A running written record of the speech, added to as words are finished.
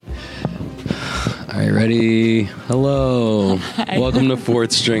All right, ready? Hello. Hi. Welcome to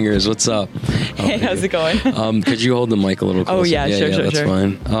Fourth Stringers. What's up? Hey, how's it going? Could you hold the mic a little closer? Oh, yeah, sure, that's sure.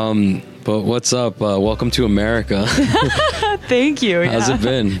 fine. But what's up? Welcome to America. Thank you. How's it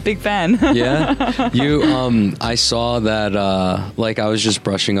been? Big fan. Yeah? You, I saw that, I was just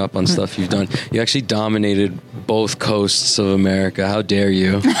brushing up on stuff you've done. You actually dominated both coasts of America. How dare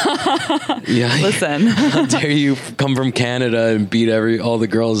you? Yeah. Listen. How dare you come from Canada and beat all the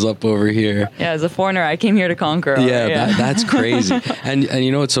girls up over here? Yeah, as a foreigner, I came here to conquer. Yeah. That's crazy. And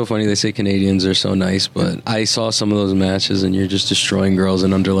you know what's so funny? They say Canadians are so nice, but I saw some of those matches and you're just destroying girls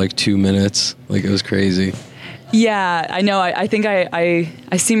in under like 2 minutes. Like, it was crazy. Yeah, I know. I think I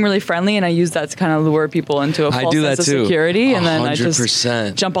seem really friendly, and I use that to kind of lure people into a false sense of security, and then 100%. I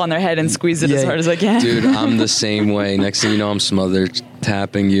just jump on their head and squeeze it as hard as I can. Dude, I'm the same way. Next thing you know, I'm smothered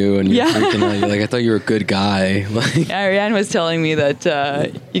tapping you, and you're freaking out. You're like, I thought you were a good guy. Ariane was telling me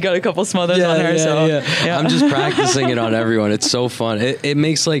that you got a couple smothers on her. Yeah. I'm just practicing it on everyone. It's so fun. It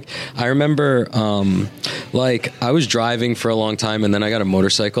makes I remember I was driving for a long time, and then I got a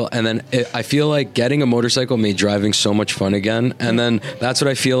motorcycle, and then I feel like getting a motorcycle made driving so much fun again. And then that's what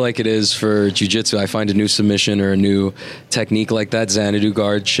I feel like it is for jiu-jitsu. I find a new submission or a new technique like that Xanadu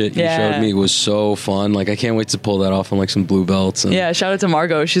guard shit you showed me was so fun. Like, I can't wait to pull that off on like some blue belts. And shout out to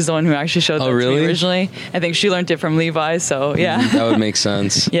Margot. She's the one who actually showed that to me originally. I think she learned it from Levi, so yeah. That would make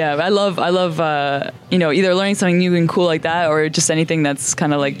sense. Yeah, I love either learning something new and cool like that, or just anything that's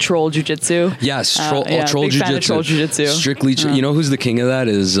kind of like troll jiu-jitsu. Yes, troll jiu-jitsu. Strictly, you know who's the king of that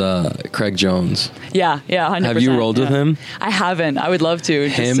is Craig Jones. Yeah, 100%. Have you rolled with him? I haven't. I would love to.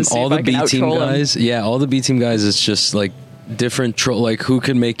 Him, just to all the B team guys. Yeah, all the B team guys. It's just like different troll. Like, who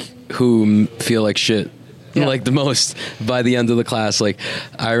can make who feel like shit. Yeah. Like the most by the end of the class. Like,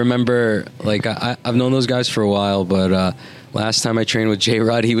 I remember, like, I've known those guys for a while, but last time I trained with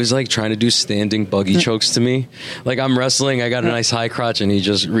J-Rod, he was like trying to do standing buggy chokes to me. Like, I'm wrestling, I got a nice high crotch, and he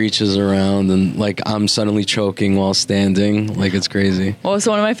just reaches around, and like I'm suddenly choking while standing. Like, it's crazy. Well,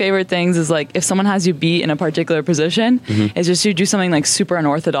 so one of my favorite things is like if someone has you beat in a particular position, is just you do something like super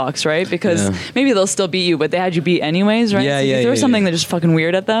unorthodox, right? Because maybe they'll still beat you, but they had you beat anyways, right? So you throw something that's just fucking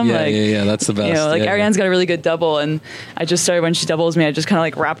weird at them. Yeah, that's the best. You know, like Ariane's got a really good double, and I just started when she doubles me, I just kind of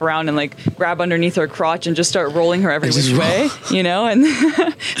like wrap around and like grab underneath her crotch and just start rolling her every which way. You know, and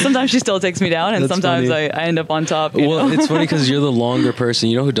sometimes she still takes me down, and sometimes I end up on top. It's funny because you're the longer person.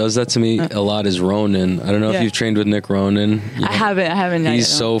 You know who does that to me a lot is Ronan. I don't know if you've trained with Nick Ronan. I haven't. He's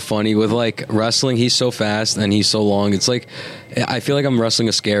so funny with like wrestling. He's so fast and he's so long. It's like I feel like I'm wrestling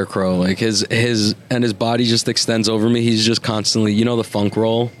a scarecrow. Like his body just extends over me. He's just constantly, you know, the funk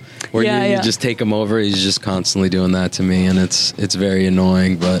roll. Where you just take him over. He's just constantly doing that to me, and it's very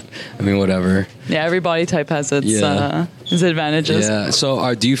annoying. But I mean, whatever. Yeah, every body type has its advantages. Yeah.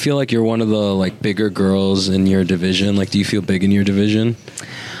 So, do you feel like you're one of the like bigger girls in your division? Like, do you feel big in your division?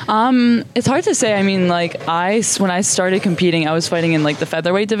 It's hard to say. I mean, like when I started competing, I was fighting in like the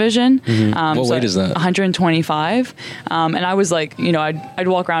featherweight division. What weight is that? 125. And I was like, you know, I'd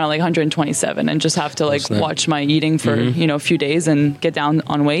walk around at like 127 and just have to like watch my eating for, a few days and get down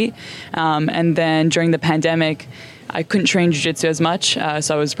on weight. And then during the pandemic, I couldn't train jiu-jitsu as much,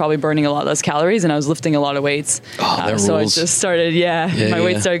 so I was probably burning a lot less calories, and I was lifting a lot of weights. So I just started, my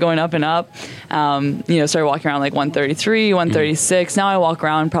weight started going up and up. Started walking around like 133, 136. Now I walk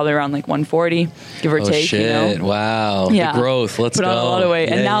around probably around like 140, give or take. Shit. You know? Wow. Yeah. The growth. Let's go. Put on a lot of weight.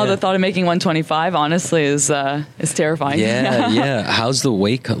 And now the thought of making 125, honestly, is terrifying. Yeah. How's the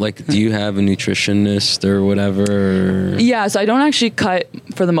weight cut? Like, do you have a nutritionist or whatever? Yeah, so I don't actually cut,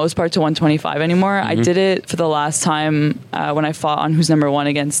 for the most part, to 125 anymore. I did it for the last time when I fought on Who's Number One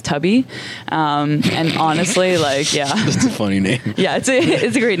against Tubby, and honestly, that's a funny name. Yeah, it's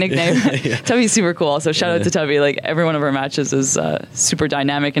a great nickname. Tubby's super cool. So shout out to Tubby. Like, every one of our matches is super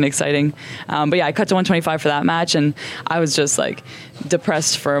dynamic and exciting. But I cut to 125 for that match, and I was just like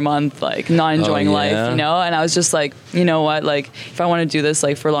depressed for a month, like not enjoying life, you know. And I was just like, you know what, like if I want to do this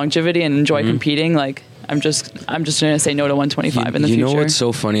like for longevity and enjoy competing, like I'm just going to say no to 125 in the future. You know what's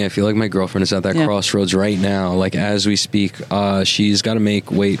so funny? I feel like my girlfriend is at that crossroads right now. Like, as we speak, she's got to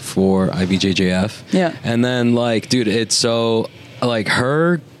make weight for IBJJF. Yeah. And then, like, dude, it's so, like,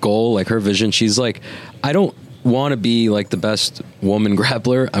 her goal, like, her vision, she's like, I don't want to be like the best woman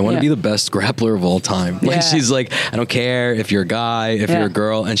grappler. I want to be the best grappler of all time. Like, she's like, I don't care if you're a guy, if you're a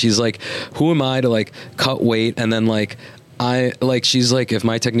girl. And she's like, who am I to like cut weight and then like she's like, if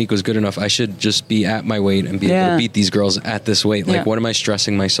my technique was good enough, I should just be at my weight and be able to beat these girls at this weight. Like, what am I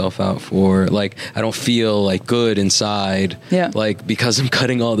stressing myself out for? Like, I don't feel like good inside, like, because I'm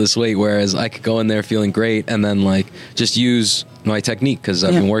cutting all this weight, whereas I could go in there feeling great and then like just use my technique because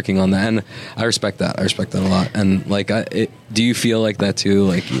I've been working on that, and I respect that a lot. And like, do you feel like that too?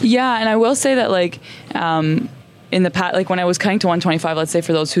 Like, yeah, and I will say that like in the past, like when I was cutting to 125, let's say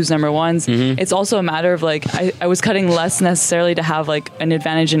for those who's number ones, it's also a matter of like, I was cutting less necessarily to have like an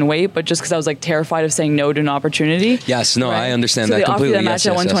advantage in weight, but just because I was like terrified of saying no to an opportunity. Yes, no, right? I understand that completely. So they offered that match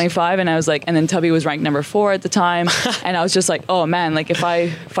at 125 and I was like, and then Tubby was ranked number 4 at the time. And I was just like, oh man, like if I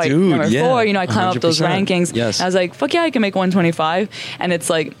fight number 4, you know, I climb 100%. Up those rankings. Yes. And I was like, fuck yeah, I can make 125. And it's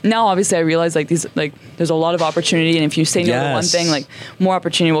like, now obviously I realize like these, like there's a lot of opportunity. And if you say no to one thing, like more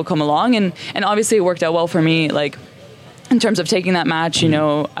opportunity will come along. And obviously it worked out well for me. Like, in terms of taking that match, you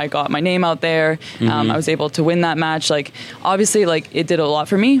know, I got my name out there. I was able to win that match. Like, obviously, like, it did a lot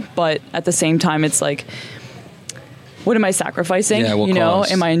for me. But at the same time, it's like, what am I sacrificing? Yeah, you know,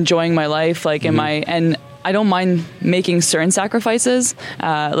 am I enjoying my life? Like, am I... And I don't mind making certain sacrifices.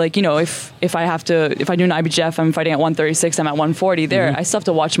 Like, you know, if I do an IBJJF, I'm fighting at 136, I'm at 140 there. I still have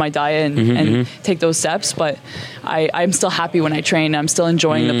to watch my diet and take those steps, but I'm still happy when I train. I'm still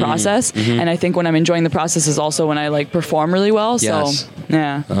enjoying the process. And I think when I'm enjoying the process is also when I like perform really well. Yes. So,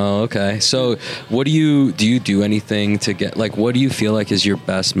 yeah. Oh, okay. So what do you do anything to get, like, what do you feel like is your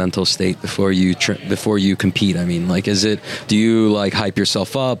best mental state before you compete? I mean, like, do you like hype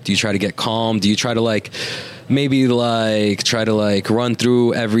yourself up? Do you try to get calm? Do you try to like, maybe like try to like run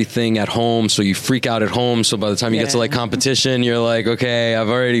through everything at home so you freak out at home, so by the time you get to like competition you're like, okay, I've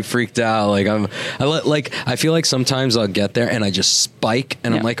already freaked out, like I feel like sometimes I'll get there and I just spike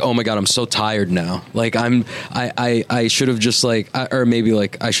and I'm like, oh my god, I'm so tired now, like I should have just like, or maybe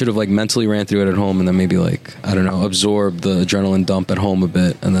like I should have like mentally ran through it at home and then maybe like, I don't know, absorb the adrenaline dump at home a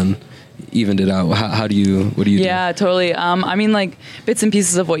bit and then evened it out. What do you do? Yeah, totally. I mean, like bits and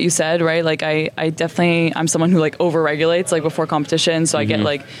pieces of what you said, right? Like I definitely, I'm someone who like over regulates like before competition. So I get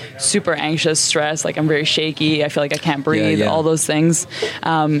like super anxious, stressed, like I'm very shaky. I feel like I can't breathe, all those things.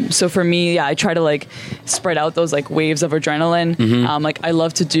 So for me, I try to like spread out those like waves of adrenaline. Like I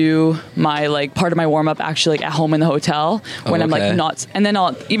love to do my like part of my warm up actually like at home in the hotel when I'm like not, and then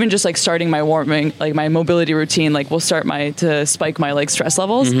I'll even just like starting my warming, like my mobility routine, like we'll start to spike my like stress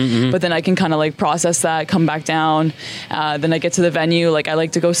levels, but then I can kind of like process that, come back down. Then I get to the venue. Like I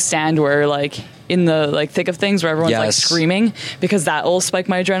like to go stand where like in the like thick of things where everyone's like screaming, because that will spike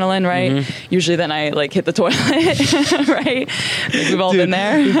my adrenaline, right? Usually then I like hit the toilet, right? Like we've all been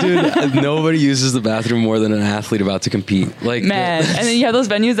there. Dude, nobody uses the bathroom more than an athlete about to compete. Like, man, and then you have those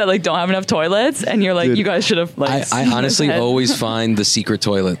venues that like don't have enough toilets and you're like, dude, you guys should have like... I honestly always find the secret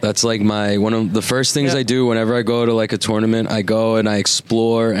toilet. That's like one of the first things I do whenever I go to like a tournament. I go and I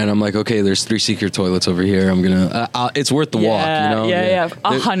explore and I'm like, okay, there's 3 secret toilets over here. I'm gonna... it's worth the walk, you know? Yeah,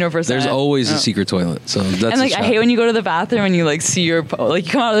 100%. There's always a secret toilet, so that's... And like I hate when you go to the bathroom and you like see your like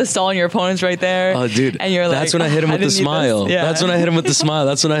you come out of the stall and your opponent's right there. Oh, dude, and you're like, that's when I hit him with the smile. That's when I hit him with the smile.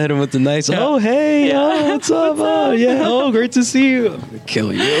 That's when I hit him with the nice. Oh, hey, what's up? Oh, yeah. Oh, great to see you. I'm gonna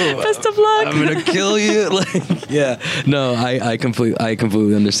kill you. Best of luck. I'm gonna kill you. Like, yeah. No, I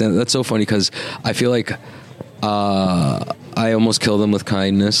completely understand. That's so funny because I feel like I almost kill them with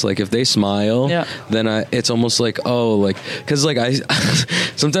kindness. Like if they smile, then it's almost like, oh, like, cause like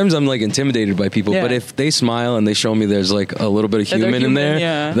sometimes I'm like intimidated by people, but if they smile and they show me there's like a little bit of human in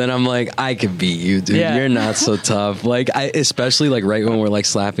there, then I'm like, I could beat you, dude. You're not so tough. Like especially like right when we're like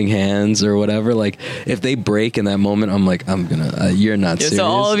slapping hands or whatever, like if they break in that moment, I'm like, I'm gonna, you're not serious. So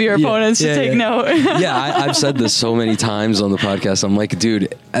all of your opponents should take note. I've said this so many times on the podcast. I'm like,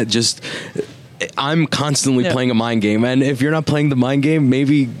 dude, I'm constantly playing a mind game, and if you're not playing the mind game,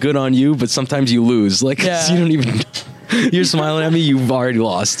 maybe good on you, but sometimes you lose. Like, you don't even... You're smiling at me, you've already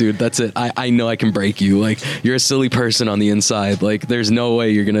lost, dude. That's it. I know I can break you. Like, you're a silly person on the inside. Like, there's no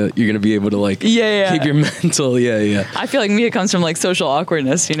way you're gonna be able to like keep your mental. I feel like me, it comes from like social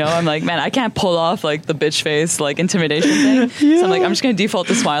awkwardness, you know? I'm like, man, I can't pull off like the bitch face like intimidation thing. So I'm like, I'm just gonna default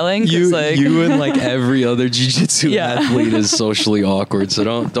to smiling. You you and like every other jiu-jitsu athlete is socially awkward.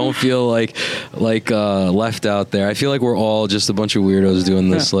 So don't feel like left out there. I feel like we're all just a bunch of weirdos doing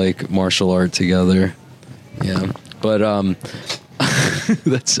this like martial art together. Yeah. But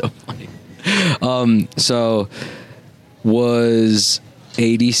that's so funny. So was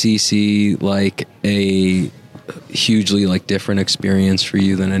ADCC like a hugely like different experience for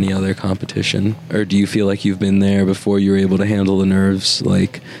you than any other competition, or do you feel like you've been there before you were able to handle the nerves?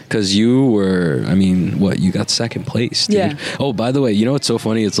 Like, because you were, I mean, you got second place, dude. Oh, by the way, you know what's so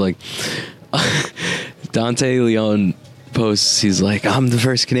funny? It's like Dante Leon posts, he's like, I'm the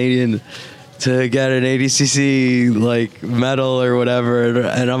first Canadian to get an ADCC like medal or whatever,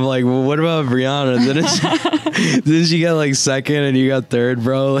 and I'm like, well, what about Brianna? Didn't she get like second and you got third,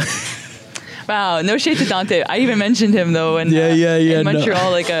 bro? Wow, no shade to Dante. I even mentioned him though, and in Montreal,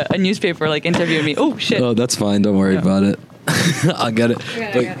 like a newspaper like interviewed me. Oh shit. Oh, that's fine. Don't worry about it. I'll get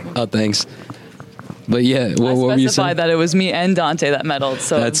it. Oh, thanks. But yeah, what were you saying? I specified that it was me and Dante that medaled.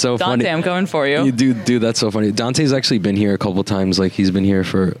 So that's so Dante, funny. I'm coming for you. Dude, that's so funny. Dante's actually been here a couple times. Like he's been here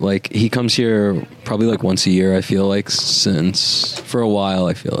for like he comes here probably like once a year. I feel like for a while.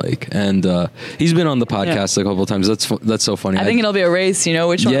 I feel like, and he's been on the podcast a couple times. That's so funny. I think it'll be a race. You know,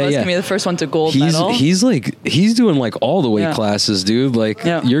 which one of us can be the first one to gold medal? He's doing like all the weight classes, dude. Like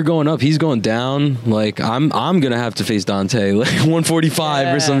you're going up, he's going down. Like I'm gonna have to face Dante like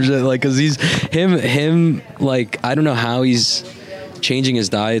 145 or some shit. Like because he's him. Like I don't know how he's changing his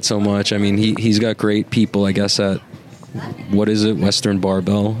diet so much. I mean, he's got great people, I guess, at what is it, Western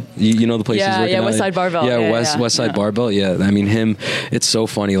Barbell? You know the place he's working at? West Side Barbell. West Side Barbell. Yeah, I mean him. It's so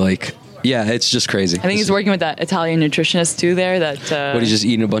funny. Like. Yeah, it's just crazy. I think he's working with that Italian nutritionist too there. That he's just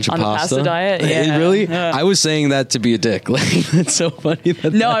eating a bunch of pasta? The pasta diet. Yeah, really? Yeah. I was saying that to be a dick. Like that's so funny.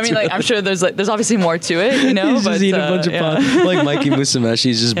 No, I mean like I'm sure there's obviously more to it, you know. He's just eating a bunch of pasta. Like Mikey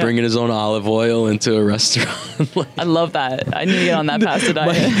Musumeshi's just bringing his own olive oil into a restaurant. Like, I love that. I need to get on that pasta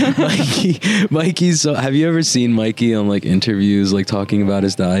diet. Mikey's so. Have you ever seen Mikey on like interviews like talking about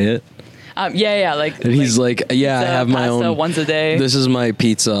his diet? Like, and he's like, I have my own once a day. This is my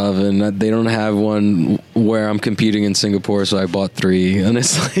pizza oven. They don't have one where I'm competing in Singapore, so I bought 3. And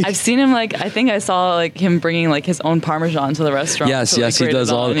it's like I've seen him I think I saw like him bringing like his own Parmesan to the restaurant. Yes, he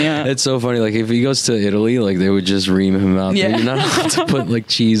does all. It's so funny. Like if he goes to Italy, like they would just ream him out. Yeah. You're not allowed to put like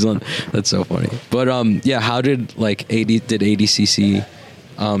cheese on. That's so funny. But how did like ADCC?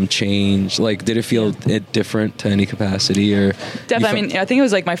 Change? Like, did it feel different to any capacity or? Definitely. I mean, I think it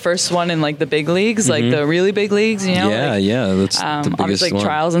was like my first one in like the big leagues, like the really big leagues. You know? Yeah. That's the biggest obviously like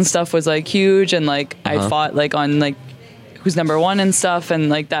trials and stuff was like huge, and like I fought like on like who's number one and stuff, and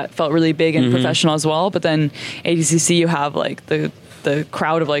like that felt really big and professional as well. But then ADCC, you have like the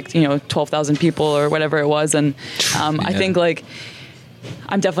crowd of like 12,000 people or whatever it was, and I think like.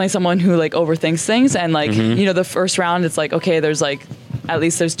 I'm definitely someone who like overthinks things, and like the first round it's like okay, there's like at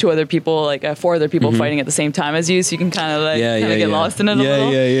least there's 4 other people fighting at the same time as you, so you can kind of like get lost in it a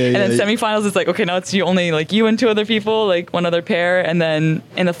little. And then semifinals it's like okay, now it's only like you and 2 other people, like 1 other pair, and then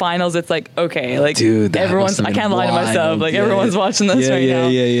in the finals it's like okay, like dude, everyone's I can't lie to myself, like everyone's watching this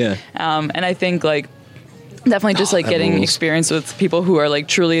right now. And I think like definitely just like getting experience with people who are like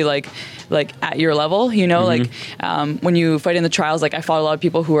truly like at your level, like when you fight in the trials, like I fought a lot of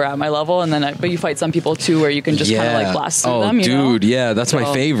people who were at my level, and then but you fight some people too where you can just kind of like blast through them. That's my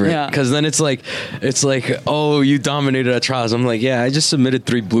favorite, because then it's like oh, you dominated at trials. I'm like, I just submitted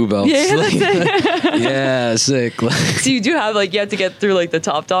 3 blue belts. Sick. So you do have like you have to get through like the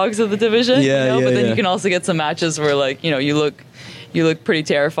top dogs of the division, but then you can also get some matches where like you look pretty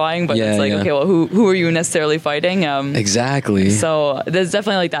terrifying, but it's like, okay, well, who are you necessarily fighting? Exactly. So there's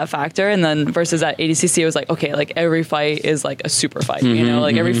definitely like that factor. And then versus at ADCC, it was like, okay, like every fight is like a super fight,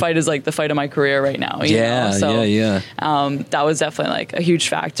 like every fight is like the fight of my career right now. That was definitely like a huge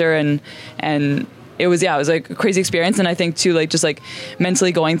factor. And it was like a crazy experience. And I think too, like just like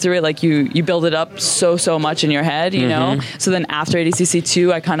mentally going through it, like you build it up so much in your head, you know? So then after ADCC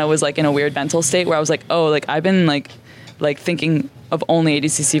 2, I kind of was like in a weird mental state where I was like, oh, like I've been like thinking of only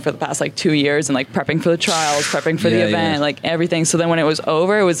ADCC for the past like 2 years, and like prepping for the trials, prepping for the event, like everything. So then when it was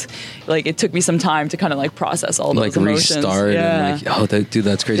over, it was like it took me some time to kind of like process all those emotions. Restart. And like,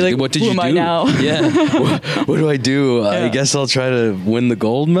 that's crazy. Like, what did you do? Who am I now? What do I do? I guess I'll try to win the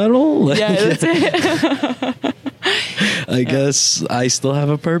gold medal. That's it. I guess I still have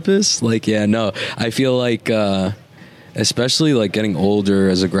a purpose. I feel like. Especially like getting older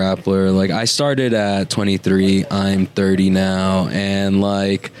as a grappler, like I started at 23, I'm 30 now, and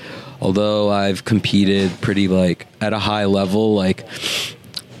like although I've competed pretty like at a high level, like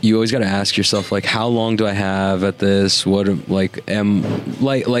you always got to ask yourself like how long do I have at this, what like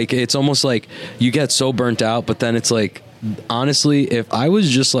it's almost like you get so burnt out, but then it's like honestly, if I was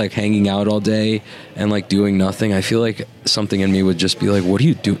just like hanging out all day and like doing nothing, I feel like something in me would just be like, what do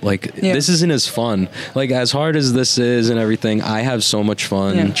you do? Like, this isn't as fun. Like, as hard as this is and everything, I have so much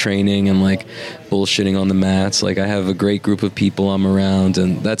fun training and like bullshitting on the mats. Like, I have a great group of people I'm around,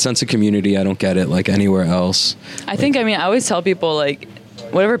 and that sense of community, I don't get it like anywhere else. I think, I always tell people like,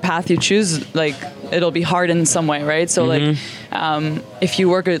 whatever path you choose, like it'll be hard in some way, right? So like if you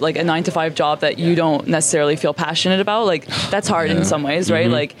work at like a 9-to-5 job that you don't necessarily feel passionate about, like that's hard in some ways, right?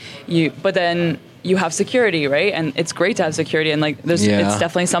 Like but then you have security, right? And it's great to have security. And like, it's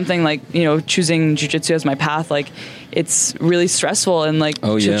definitely something like, you know, choosing jiu-jitsu as my path, like it's really stressful. And like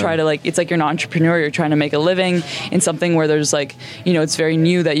try to like, it's like you're an entrepreneur, you're trying to make a living in something where there's like, you know, it's very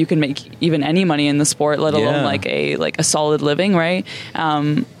new that you can make even any money in the sport, let alone like a solid living. Right.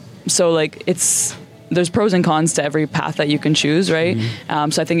 So like there's pros and cons to every path that you can choose, right?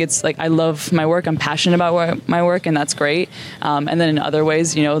 So I think it's like, I love my work. I'm passionate about my work, and that's great. And then in other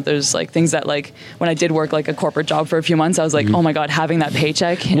ways, you know, there's like things that like, when I did work like a corporate job for a few months, I was like, oh my God, having that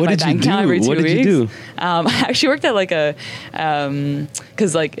paycheck in my bank account every 2 weeks. What did you do? I actually worked at like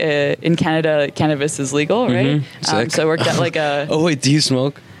cause like in Canada, cannabis is legal, right? So I worked at like a... Oh wait, do you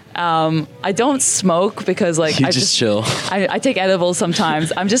smoke? I don't smoke because like I just chill. I take edibles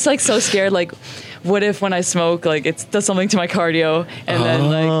sometimes. I'm just like so scared. Like, what if when I smoke, like it does something to my cardio, and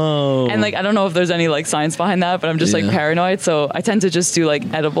then like I don't know if there's any like science behind that, but I'm just like paranoid. So I tend to just do like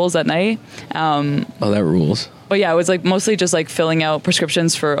edibles at night. That rules. But yeah, it was like mostly just like filling out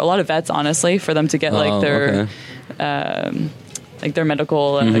prescriptions for a lot of vets, honestly, for them to get like their like their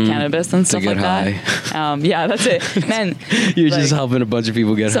medical cannabis and stuff like that. Yeah, that's it. Man, you're just helping a bunch of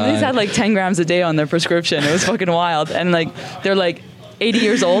people get high. Somebody's had like 10 grams a day on their prescription. It was fucking wild. And like, they're like 80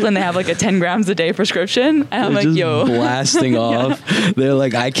 years old and they have like a 10 grams a day prescription. And I'm like, just yo. blasting off. They're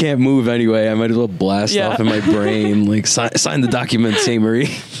like, I can't move anyway. I might as well blast off in my brain. Like, sign the document,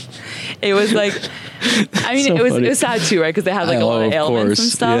 St-Marie. It was like... I mean, it was sad too, right? Because they had like a lot of ailments and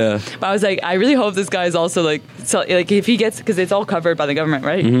stuff. Yeah. But I was like, I really hope this guy's also like if he gets, because it's all covered by the government,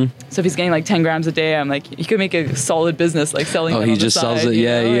 right? So if he's getting like 10 grams a day, I'm like, he could make a solid business like selling. Oh, he just sells it.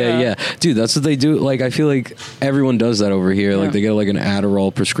 Yeah. Dude, that's what they do. Like, I feel like everyone does that over here. Like, they get like an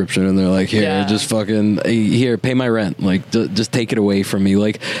Adderall prescription and they're like, here, just fucking here, pay my rent. Like, just take it away from me.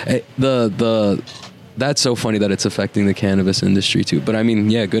 Like, that's so funny that it's affecting the cannabis industry too. But I mean,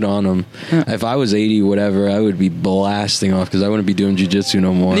 yeah, good on them. If I was 80, whatever, I would be blasting off because I wouldn't be doing jiu-jitsu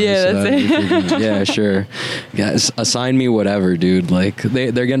no more. Yeah, so that's it. Yeah, sure. Guys, assign me whatever, dude. Like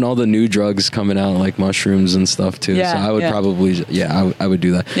they're getting all the new drugs coming out, like mushrooms and stuff too. So I would probably, I would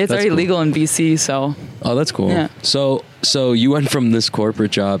do that. Yeah, it's already legal in BC, so. Oh, that's cool. Yeah. So you went from this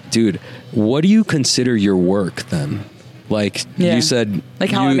corporate job, dude. What do you consider your work then? Like you said,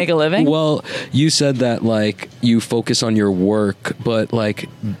 like how I make a living. Well, you said that like you focus on your work, but like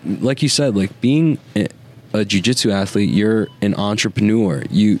you said, like being a jiu-jitsu athlete, you're an entrepreneur.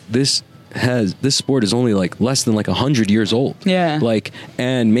 This sport is only like less than like 100 years old. Yeah. Like,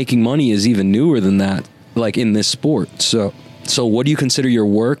 and making money is even newer than that. Like in this sport. So what do you consider your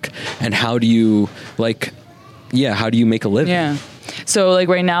work, and how do you how do you make a living? Yeah. So like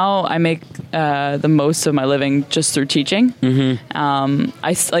right now I make the most of my living just through teaching.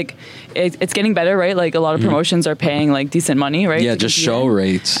 It's getting better, right? Like a lot of promotions are paying like decent money, right? Yeah, just show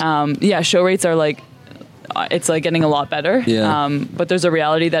rates. Show rates are like, it's like getting a lot better. Yeah. But there's a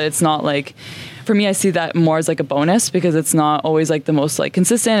reality that it's not like, for me, I see that more as like a bonus because it's not always like the most like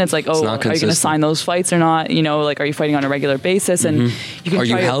consistent. It's like, are you going to sign those fights or not? You know, like, are you fighting on a regular basis? And you can are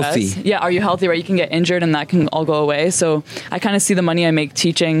you healthy? Yeah, are you healthy? Right, you can get injured and that can all go away. So I kind of see the money I make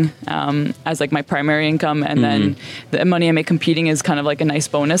teaching as like my primary income, and then the money I make competing is kind of like a nice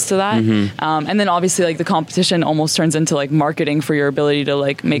bonus to that. And then obviously like the competition almost turns into like marketing for your ability to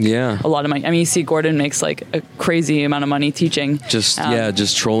like make a lot of money. I mean, you see Gordon makes like a crazy amount of money teaching. Just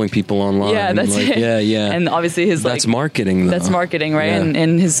trolling people online. Yeah, that's like, and obviously that's marketing though. That's marketing, right?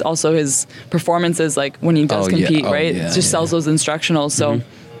 And his performances, like when he does compete, right? It just sells those instructionals. So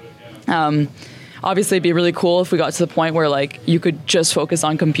obviously it'd be really cool if we got to the point where like you could just focus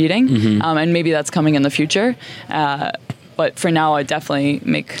on competing, and maybe that's coming in the future. But for now, I definitely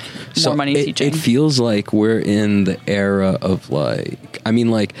make more money teaching. It feels like we're in the era of like, I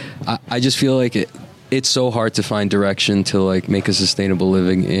mean, like, I just feel like it's so hard to find direction to like make a sustainable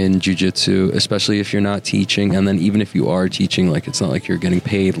living in jiu-jitsu, especially if you're not teaching. And then even if you are teaching, like, it's not like you're getting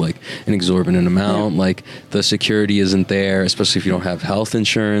paid like an exorbitant amount. Like the security isn't there, especially if you don't have health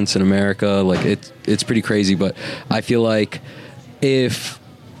insurance in America. Like it's pretty crazy. But I feel like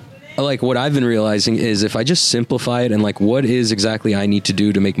like what I've been realizing is if I just simplify it and like what is exactly I need to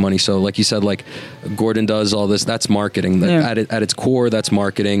do to make money. So like you said, like Gordon does all this, that's marketing. At its core, that's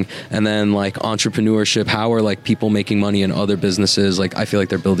marketing. And then like entrepreneurship, how are like people making money in other businesses? Like I feel like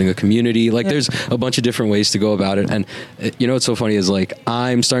they're building a community. Like there's a bunch of different ways to go about it. And you know what's so funny is like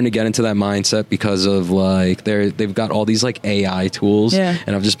I'm starting to get into that mindset because of like they've got all these like AI tools.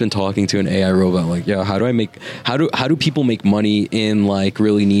 And I've just been talking to an AI robot like, yo, how do people make money in like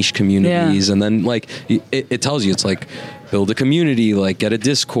really niche communities? And then like it tells you, it's like build a community, like get a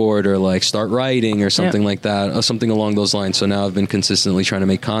Discord or like start writing or something like that, or something along those lines. So now I've been consistently trying to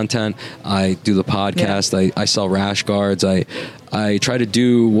make content. I do the podcast. I sell rash guards. I try to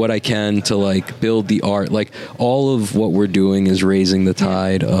do what I can to like build the art. Like all of what we're doing is raising the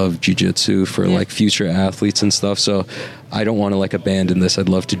tide of jiu-jitsu for like future athletes and stuff. So I don't want to like abandon this. I'd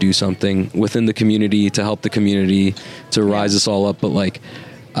love to do something within the community to help the community to rise us all up. But like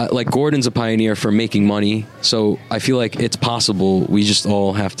Gordon's a pioneer for making money, so I feel like it's possible. We just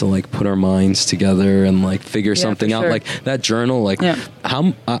all have to like put our minds together and like figure something out. Like that journal, like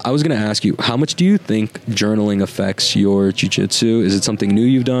how I was going to ask you, how much do you think journaling affects your jiu-jitsu? Is it something new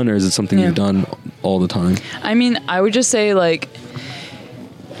you've done, or is it something you've done all the time? I mean, I would just say like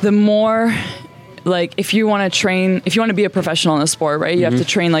the more, like if you want to be a professional in a sport, right, you have to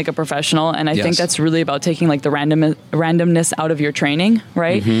train like a professional, and I think that's really about taking like the randomness out of your training,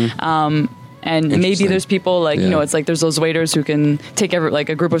 right? And maybe there's people like, you know, it's like there's those waiters who can take like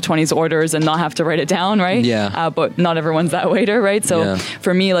a group of 20's orders and not have to write it down, right? But not everyone's that waiter, right? So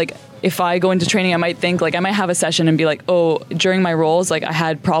for me, like if I go into training, I might think like I might have a session and be like, oh, during my roles, like I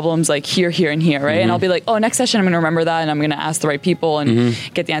had problems like here, and here, right? And I'll be like, oh, next session I'm going to remember that, and I'm going to ask the right people and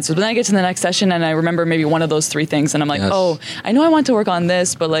get the answers. But then I get to the next session and I remember maybe one of those 3 things, and I'm like, oh, I know I want to work on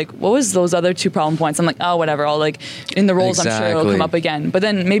this, but like what was those other 2 problem points? I'm like, oh, whatever. I'll like in the roles, I'm sure it'll come up again. But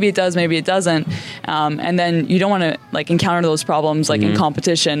then maybe it does, maybe it doesn't. And then you don't want to like encounter those problems like in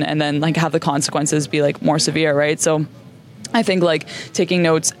competition and then like have the consequences be like more severe, right? So I think like taking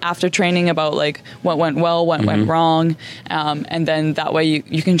notes after training about like what went well, what went wrong, and then that way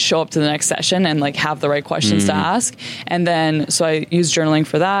you can show up to the next session and like have the right questions to ask. And then so I use journaling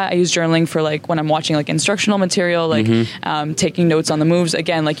for that. I use journaling for like when I'm watching like instructional material, like taking notes on the moves.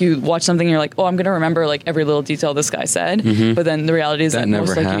 Again, like you watch something and you're like, oh, I'm gonna remember like every little detail this guy said, but then the reality is that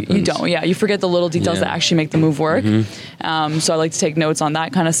most like you don't. Yeah, you forget the little details that actually make the move work. So I like to take notes on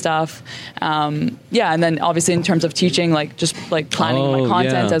that kind of stuff. And then obviously in terms of teaching, like just like planning my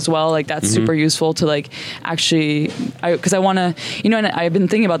content as well, like that's super useful to like actually, because I want to, you know, and I've been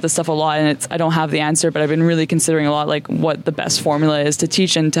thinking about this stuff a lot, and I don't have the answer, but I've been really considering a lot like what the best formula is to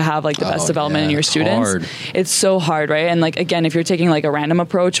teach and to have like the best development in your students. Hard. It's so hard, right? And like again, if you're taking like a random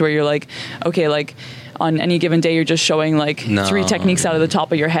approach where you're like, okay, like on any given day you're just showing like 3 techniques out of the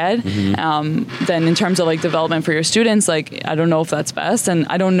top of your head, then in terms of like development for your students, like I don't know if that's best, and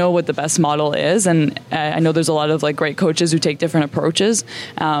I don't know what the best model is, and I know there's a lot of like great coaches who take different approaches,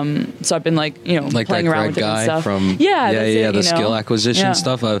 so I've been like, you know, like playing around with different stuff from the skill acquisition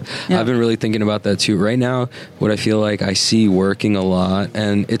stuff. I've been really thinking about that too right now. What I feel like I see working a lot,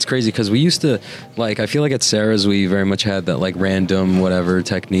 and it's crazy because we used to like, I feel like at Sarah's we very much had that like random whatever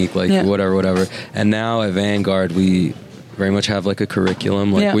technique, like whatever, and now at Vanguard we very much have like a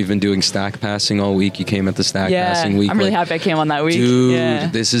curriculum. Like we've been doing stack passing all week. You came at the stack passing week. I'm really happy I came on that week.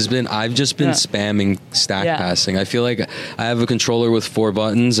 Dude, this has been, I've just been spamming stack passing. I feel like I have a controller with 4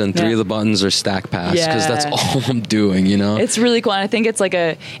 buttons and 3 of the buttons are stack pass because that's all I'm doing, you know? It's really cool. And I think it's like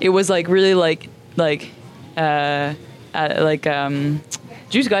it was like really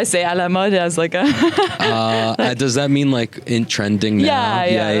do you guys say à la mode as like a does that mean like in trending now?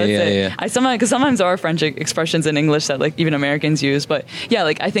 Yeah. Because sometimes there are French expressions in English that like even Americans use, but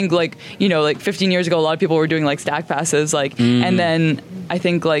like I think like, you know, like 15 years ago a lot of people were doing like stack passes, like and then I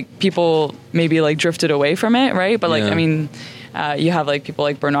think like people maybe like drifted away from it, right? But like I mean, you have like people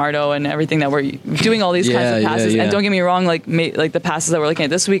like Bernardo and everything that were doing all these kinds of passes, and don't get me wrong, like like the passes that we're looking at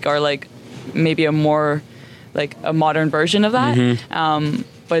this week are like maybe a more like a modern version of that.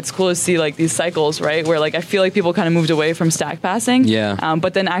 But it's cool to see like these cycles, right? Where like I feel like people kind of moved away from stack passing.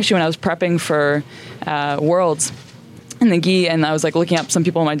 But then actually when I was prepping for Worlds in the gi, and I was like looking up some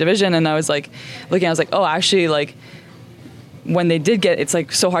people in my division, and I was like looking, I was like, oh, actually like when they did get, it's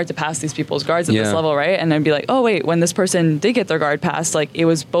like so hard to pass these people's guards at this level, right? And I'd be like, oh wait, when this person did get their guard passed, like it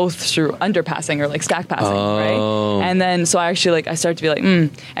was both through underpassing or like stack passing, right? And then so I actually like I started to be like,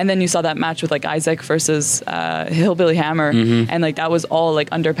 and then you saw that match with like Isaac versus Hillbilly Hammer, and like that was all like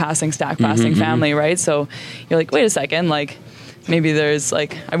underpassing, stack passing family, right? So you're like, wait a second, like maybe there's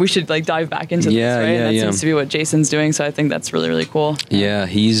like we should like dive back into this, right? And that seems to be what Jason's doing, so I think that's really, really cool.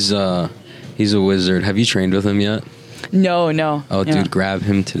 He's a wizard. Have you trained with him yet? No. Oh, dude, grab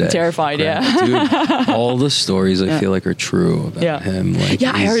him today. Terrified, Dude, all the stories I feel like are true about him. Like,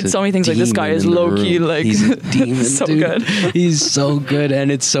 I heard so many things like this guy is low key, like he's a demon, so dude. good. He's so good,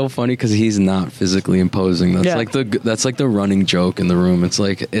 and it's so funny because he's not physically imposing. That's like the running joke in the room. It's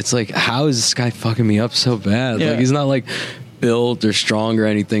like how is this guy fucking me up so bad? Like he's not like built or strong or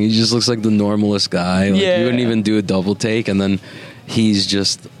anything. He just looks like the normalest guy. Like you wouldn't even do a double take, and then he's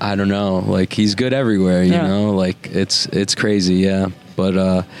just, I don't know, like he's good everywhere, you know, like it's crazy. Yeah.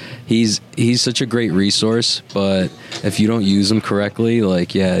 But he's such a great resource, but if you don't use him correctly,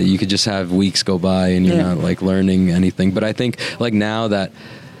 like, yeah, you could just have weeks go by and you're not like learning anything. But I think like now that,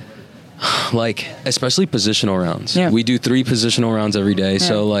 like, especially positional rounds, we do 3 positional rounds every day.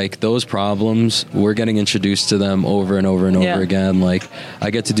 So like those problems, we're getting introduced to them over and over and over again. Like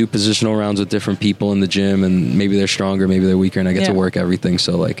I get to do positional rounds with different people in the gym, and maybe they're stronger, maybe they're weaker, and I get to work everything.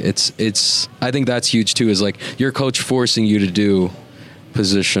 So like it's I think that's huge too, is like your coach forcing you to do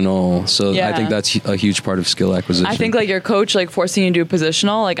positional. So I think that's a huge part of skill acquisition. I think like your coach like forcing you to do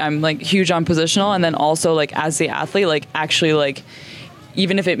positional, like I'm like huge on positional, and then also like as the athlete, like actually like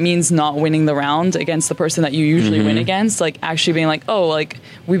even if it means not winning the round against the person that you usually win against, like actually being like, oh, like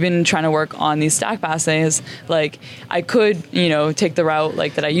we've been trying to work on these stack passes, like I could, you know, take the route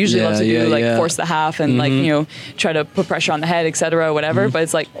like that I usually love to do, like force the half and like, you know, try to put pressure on the head, etc., whatever. But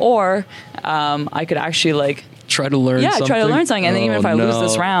it's like, or I could actually like try to learn something. Try to learn something. And then even if I lose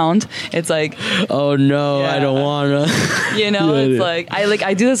this round, it's like, oh no, I don't want to. You know, it's like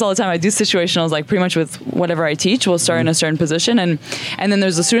I do this all the time. I do situationals like pretty much with whatever I teach. We'll start in a certain position, and then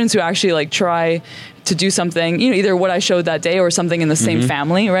there's the students who actually like try to do something, you know, either what I showed that day or something in the same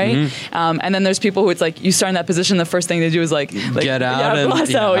family, right? And then there's people who it's like you start in that position, the first thing they do is like get out and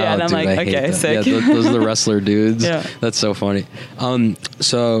blast out, and I'm dude, like, okay, sick. Yeah, those are the wrestler dudes. That's so funny.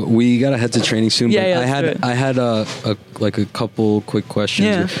 So we gotta head to training soon. But I had a couple quick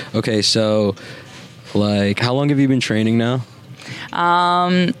questions. Okay, so like how long have you been training now?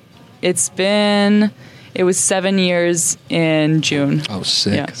 It was 7 years in June. Oh,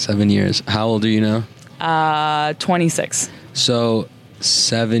 sick. 7 years. How old are you now? 26. So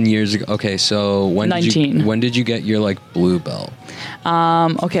 7 years ago. Okay, so when 19. When did you get your like blue belt?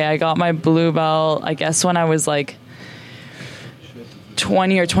 Okay, I got my blue belt, I guess when I was like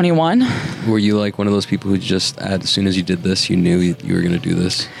 20 or 21. Were you like one of those people who just as soon as you did this, you knew you were going to do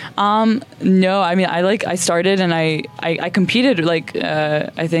this? No, I mean, I started and I competed like,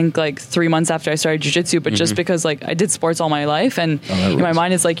 I think like 3 months after I started jiu-jitsu, but just because like I did sports all my life, and in my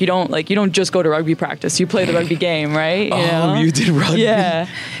mind it's like, you don't just go to rugby practice, you play the rugby game, right? You know? You did rugby. Yeah.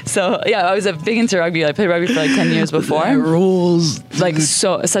 So yeah, I was big into rugby. I played rugby for like 10 years before. That rules. Like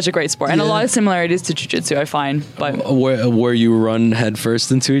such a great sport, and a lot of similarities to jiu-jitsu, I find. But where you run head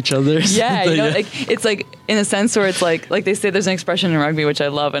first into each other? Yeah, you know, like it's like in a sense where it's like they say there's an expression in rugby which I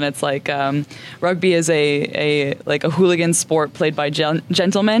love, and it's like rugby is a hooligan sport played by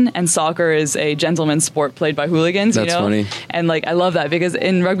gentlemen, and soccer is a gentleman's sport played by hooligans. That's funny. And like I love that, because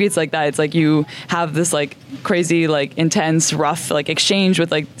in rugby it's like that. It's like you have this like crazy like intense rough like exchange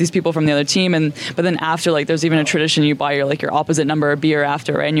with like these people from the other team, but then after like there's even a tradition, you buy your opposite number of beer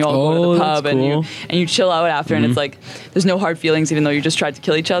after, right? And you all go to the pub, cool. and you chill out after, and it's like there's no hard feelings even though you just tried to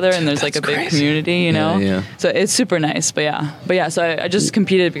kill each other, and there's like a big community, you know? Yeah. So it's super nice. But yeah, so I just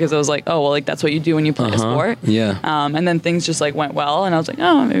competed because I was like, oh well, like that's what you do when you play a sport. Yeah. And then things just like went well, and I was like,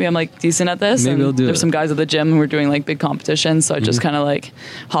 oh, maybe I'm like decent at this. Maybe and I'll do there's it. some guys at the gym who were doing like big competitions, so I just kind of like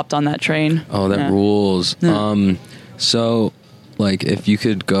hopped on that train. Oh, that rules. Yeah. So like if you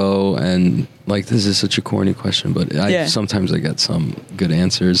could go and like, this is such a corny question, but sometimes I get some good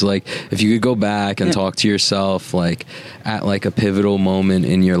answers. Like if you could go back and talk to yourself like at like a pivotal moment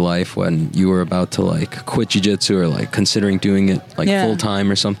in your life when you were about to like quit jiu-jitsu or like considering doing it like full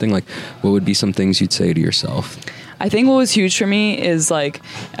time or something, like what would be some things you'd say to yourself? I think what was huge for me is like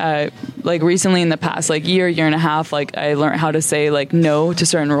recently in the past like year and a half, like I learned how to say like no to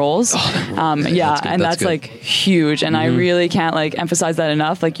certain roles. That's like huge, and I really can't like emphasize that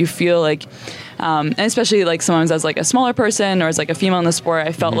enough. Like you feel like, and especially like sometimes as like a smaller person or as like a female in the sport,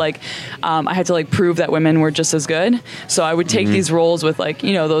 I felt like I had to like prove that women were just as good. So I would take these roles with like,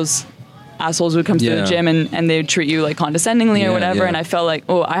 you know, those assholes would come to the gym and they would treat you like condescendingly or whatever, and I felt like,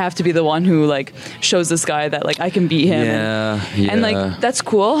 oh, I have to be the one who like shows this guy that like I can beat him, and like that's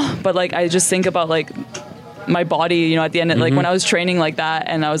cool, but like I just think about like my body, you know, at the end, like when I was training like that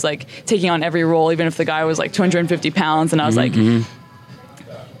and I was like taking on every role, even if the guy was like 250 pounds, and I was like,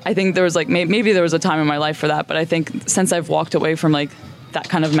 I think there was like maybe there was a time in my life for that, but I think since I've walked away from like that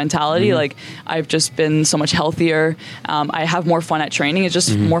kind of mentality, like I've just been so much healthier. I have more fun at training. It's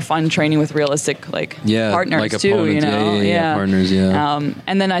just more fun training with realistic like partners like too, opponents. you know? Partners,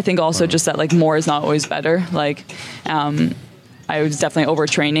 and then I think also just that like more is not always better. Like I was definitely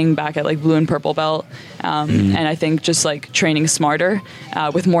overtraining back at like blue and purple belt, and I think just like training smarter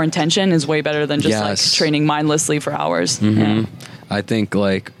with more intention is way better than just like training mindlessly for hours. I think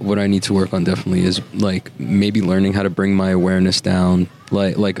like what I need to work on definitely is like maybe learning how to bring my awareness down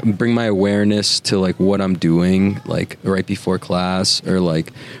like bring my awareness to like what I'm doing, like right before class or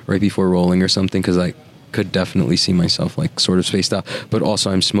like right before rolling or something, because I could definitely see myself like sort of spaced out, but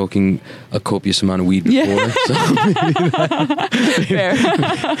also I'm smoking a copious amount of weed before, so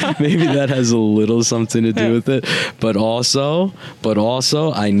maybe that has a little something to do with it, but also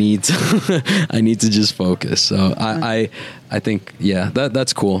I need to just focus. So I think, yeah,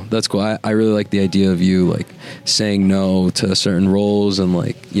 that's cool. I really like the idea of you like saying no to certain roles and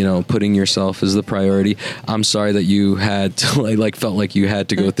like, you know, putting yourself as the priority. I'm sorry that you had to like felt like you had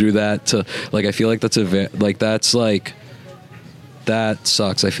to go through that to like, I feel like that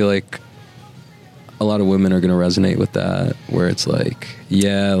sucks. I feel like a lot of women are going to resonate with that, where it's like,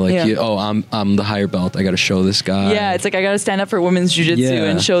 I'm the higher belt, I got to show this guy. Yeah, it's like I got to stand up for women's jiu-jitsu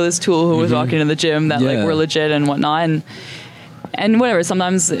and show this tool who was walking in the gym that like we're legit and whatnot. And whatever,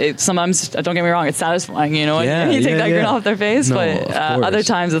 sometimes don't get me wrong, it's satisfying, you know, you take that grin off their face, but other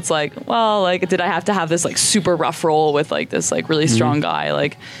times it's like, well, like, did I have to have this like super rough role with like this like really strong guy?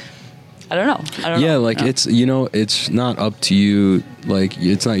 Like, I don't know. Like it's, you know, it's not up to you. Like,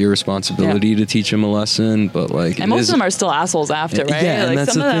 it's not your responsibility to teach them a lesson, but like, and most of them are still assholes after, right? Yeah, like, and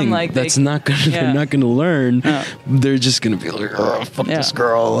that's some the of them, thing. Like, that's not gonna. They're not gonna learn. They're just gonna be like, oh, fuck this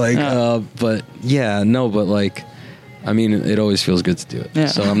girl. Like, but like, I mean, it always feels good to do it.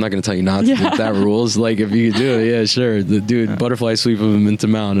 So I'm not going to tell you not to do it. That rules. Like, if you could do it, sure. The dude, butterfly sweep him into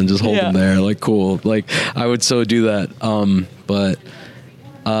mount and just hold him there. Like, cool. Like, I would so do that. But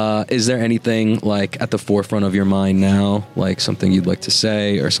is there anything like at the forefront of your mind now, like something you'd like to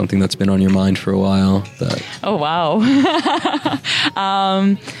say or something that's been on your mind for a while? Oh, wow.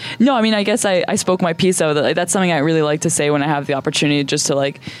 No, I mean, I guess I spoke my piece out. Like, that's something I really like to say when I have the opportunity, just to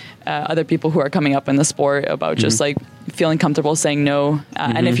like other people who are coming up in the sport, about just like feeling comfortable saying no.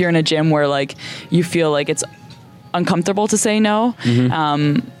 And if you're in a gym where like you feel like it's uncomfortable to say no,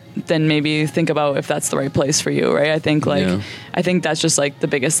 then maybe think about if that's the right place for you, right? I think I think that's just like the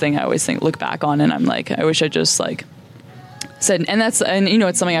biggest thing I always look back on, and I'm like, I wish I just like said, and you know,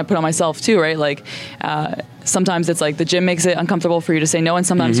 it's something I put on myself too, right? Like sometimes it's like the gym makes it uncomfortable for you to say no, and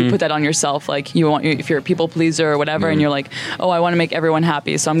sometimes you put that on yourself, like if you're a people pleaser or whatever, and you're like, oh, I want to make everyone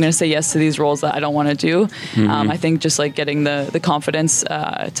happy, so I'm going to say yes to these roles that I don't want to do. I think just like getting the confidence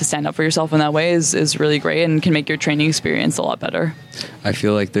to stand up for yourself in that way is really great and can make your training experience a lot better. I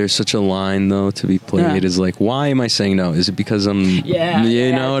feel like there's such a line though to be played is like, why am I saying no? Is it because I'm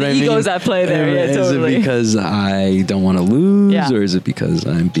you know what I mean? Ego's at play there. Is it because I don't want to lose, or is it because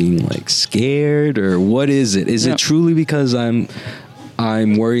I'm being like scared, or what is it? Is it truly because I'm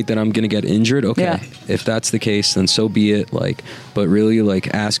worried that I'm going to get injured? Okay. If that's the case, then so be it. Like, but really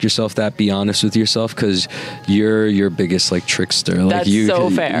like ask yourself that, be honest with yourself, because you're your biggest like trickster. Like, that's so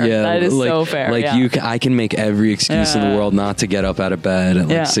fair. That is so fair. Like I can make every excuse in the world not to get up out of bed at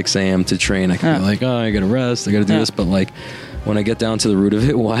like 6 a.m. to train. I can be like, oh, I got to rest, I got to do this. But like, when I get down to the root of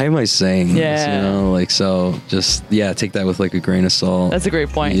it, why am I saying this? You know, like, so just, take that with like a grain of salt. That's a great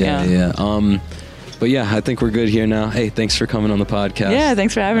point. But I think we're good here now. Hey, thanks for coming on the podcast. Yeah,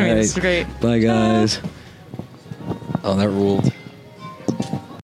 thanks for having me. This is great. Bye, guys. Oh, that ruled.